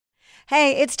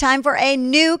Hey, it's time for a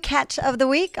new catch of the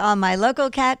week on my local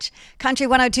catch,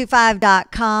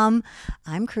 country1025.com.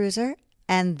 I'm Kruser,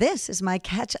 and this is my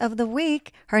catch of the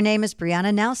week. Her name is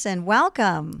Brianna Nelson.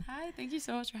 Welcome. Hi, thank you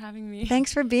so much for having me.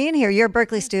 Thanks for being here. You're a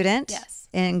Berkeley student? Yes.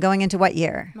 And going into what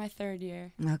year? My third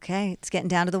year. Okay, it's getting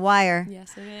down to the wire.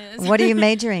 Yes, it is. What are you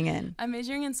majoring in? I'm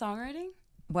majoring in songwriting.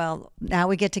 Well, now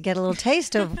we get to get a little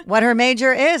taste of what her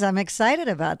major is. I'm excited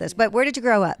about this. But where did you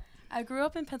grow up? I grew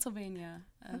up in Pennsylvania,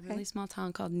 a really small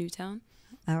town called Newtown.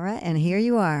 All right, and here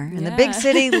you are in the big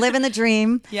city, living the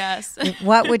dream. Yes.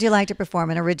 What would you like to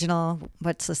perform? An original,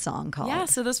 what's the song called? Yeah,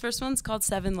 so this first one's called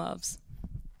Seven Loves.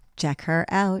 Check her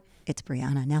out. It's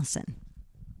Brianna Nelson.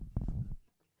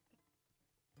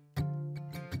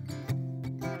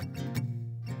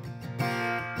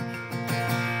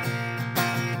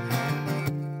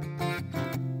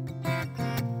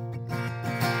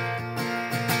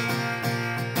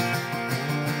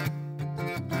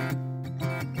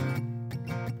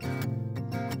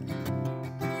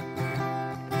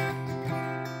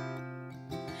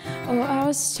 Oh, I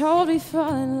was told we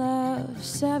fall in love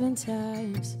 7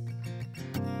 times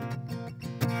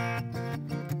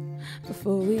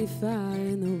before we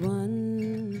find the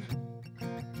one.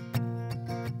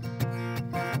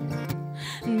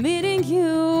 And meeting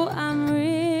you, I'm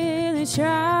really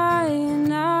trying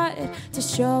not to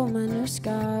show my new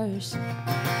scars.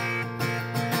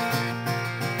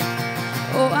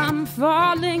 Oh, I'm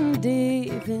falling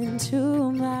deep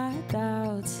into my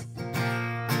doubts,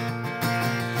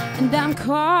 and I'm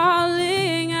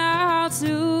calling out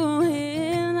to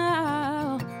him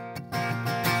now.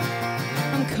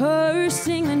 I'm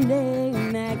cursing the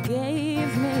name that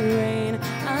gave me rain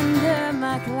under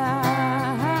my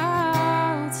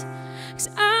clouds. 'Cause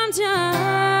I'm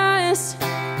just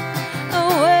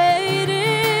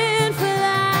waiting for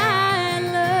that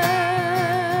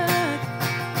look.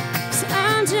 'Cause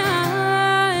I'm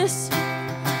just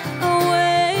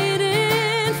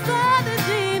waiting for the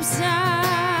deep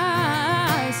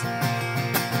sighs,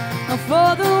 for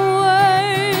the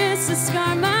words to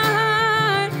scar my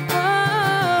heart. Oh,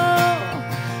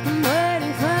 I'm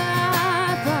waiting for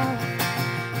that part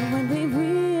when we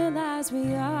realize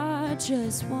we are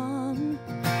just one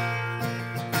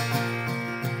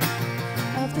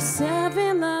of the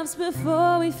 7 loves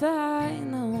before we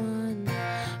find the one.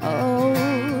 Oh,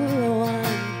 the one.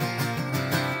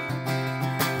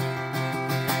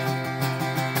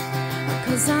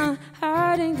 'Cause I'm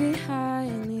hiding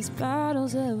behind these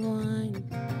bottles of wine,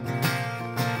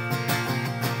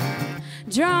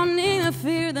 drowning the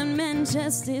fear that men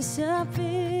just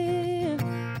disappear.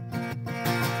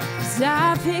 'Cause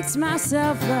I picked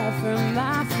myself up from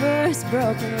my first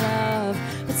broken love,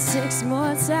 but 6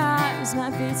 more times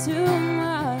might be too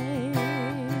much.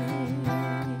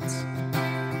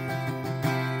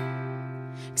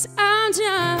 'Cause I'm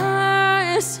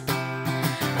just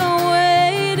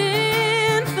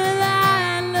waiting for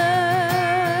that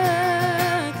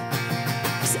look.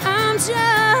 'Cause I'm just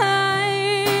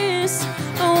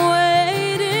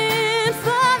waiting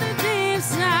for the deep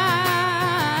sighs,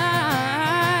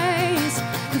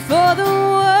 for the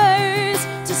words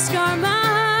to scar my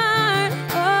heart.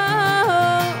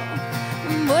 Oh,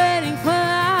 I'm waiting for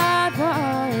that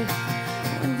part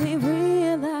when we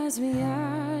realize we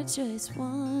are just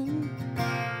one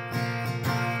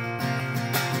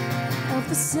of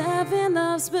the 7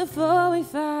 loves before we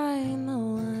find the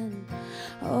one.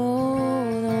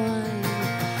 Oh, the one.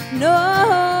 No,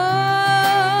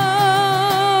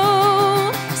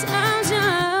 'cause I'm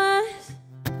just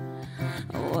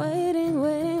waiting,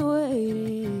 waiting,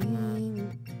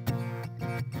 waiting.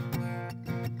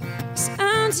 'Cause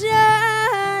I'm just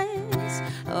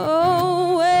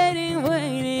waiting,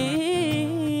 waiting.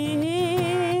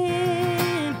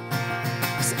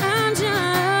 'Cause I'm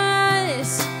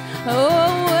just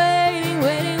waiting,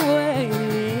 waiting,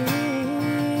 waiting.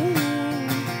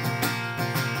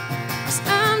 'Cause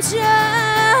I'm just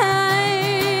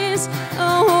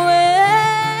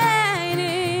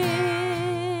waiting.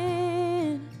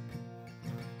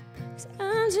 'Cause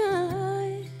I'm just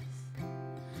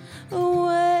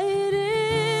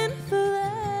waiting for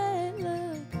that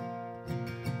look.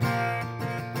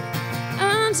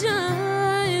 I'm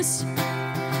just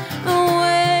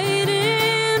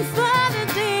waiting for the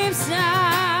deep sighs,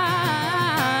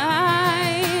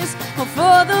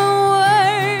 for the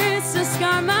words to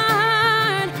scar my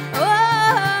heart.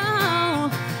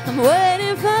 Oh, I'm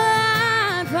waiting for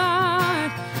that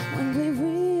part when we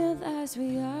realize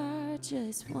we are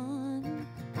just one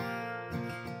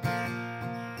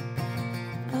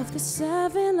of the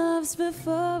 7 loves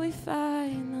before we fight.